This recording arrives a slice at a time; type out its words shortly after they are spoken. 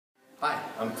Hi,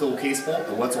 I'm Phil Casebolt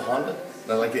at Wetzel Honda,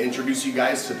 and I'd like to introduce you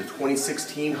guys to the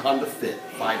 2016 Honda Fit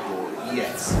 5-door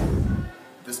EX.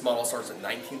 This model starts at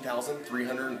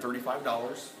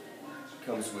 $19,335.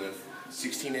 Comes with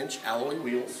 16-inch alloy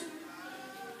wheels,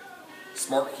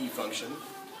 smart key function.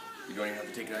 You don't even have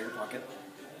to take it out of your pocket.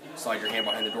 Slide your hand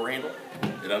behind the door handle,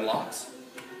 it unlocks.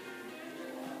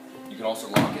 You can also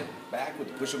lock it back with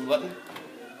the push of a button.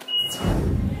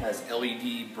 It has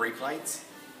LED brake lights.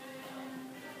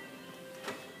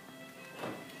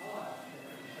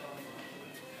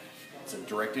 It's a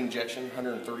direct injection,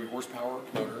 130 horsepower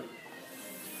motor.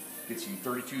 Gets you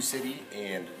 32 city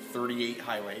and 38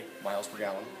 highway miles per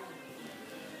gallon.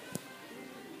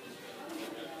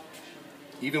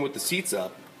 Even with the seats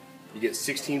up, you get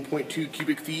 16.2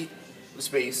 cubic feet of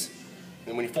space.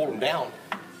 And when you fold them down,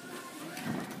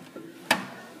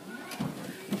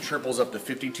 it triples up to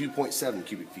 52.7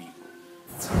 cubic feet.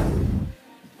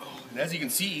 And as you can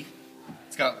see,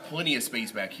 it's got plenty of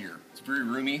space back here. It's very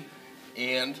roomy,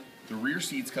 and the rear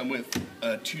seats come with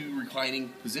a 2 reclining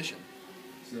position.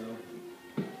 So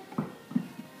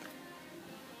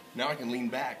now I can lean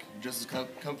back, just as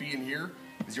comfy in here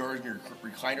as you are in your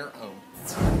recliner at home.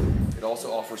 It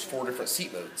also offers 4 different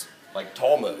seat modes, like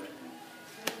tall mode.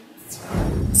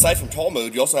 Aside from tall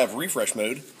mode, you also have refresh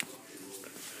mode.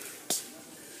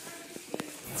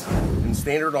 And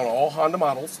standard on all Honda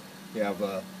models, you have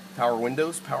power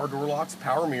windows, power door locks,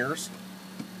 power mirrors.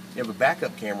 You have a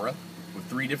backup camera with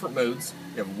 3 different modes.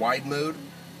 You have wide mode,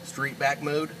 straight back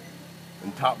mode,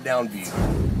 and top down view.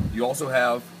 You also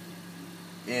have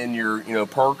in your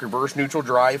park, reverse, neutral,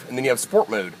 drive, and then you have sport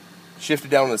mode.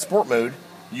 Shifted down in the sport mode,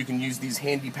 you can use these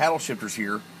handy paddle shifters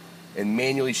here and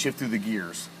manually shift through the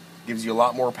gears. Gives you a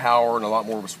lot more power and a lot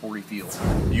more of a sporty feel.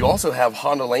 You also have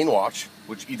Honda Lane Watch,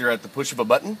 which either at the push of a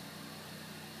button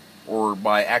or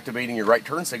by activating your right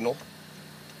turn signal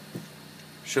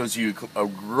shows you a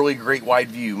really great wide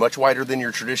view, much wider than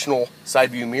your traditional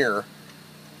side view mirror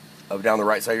of down the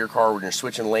right side of your car when you're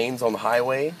switching lanes on the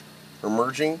highway or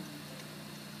merging.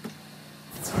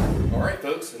 Alright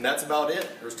folks, and that's about it.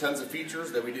 There's tons of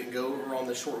features that we didn't go over on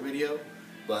this short video,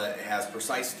 but it has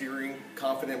precise steering,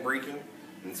 confident braking,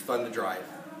 and it's fun to drive.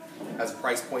 It has a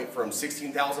price point from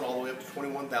 $16,000 all the way up to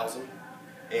 $21,000.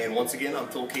 And once again, I'm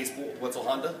Phil Casebolt, Wetzel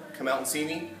Honda. Come out and see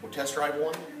me, we'll test drive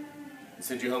one, and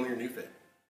send you home in your new Fit.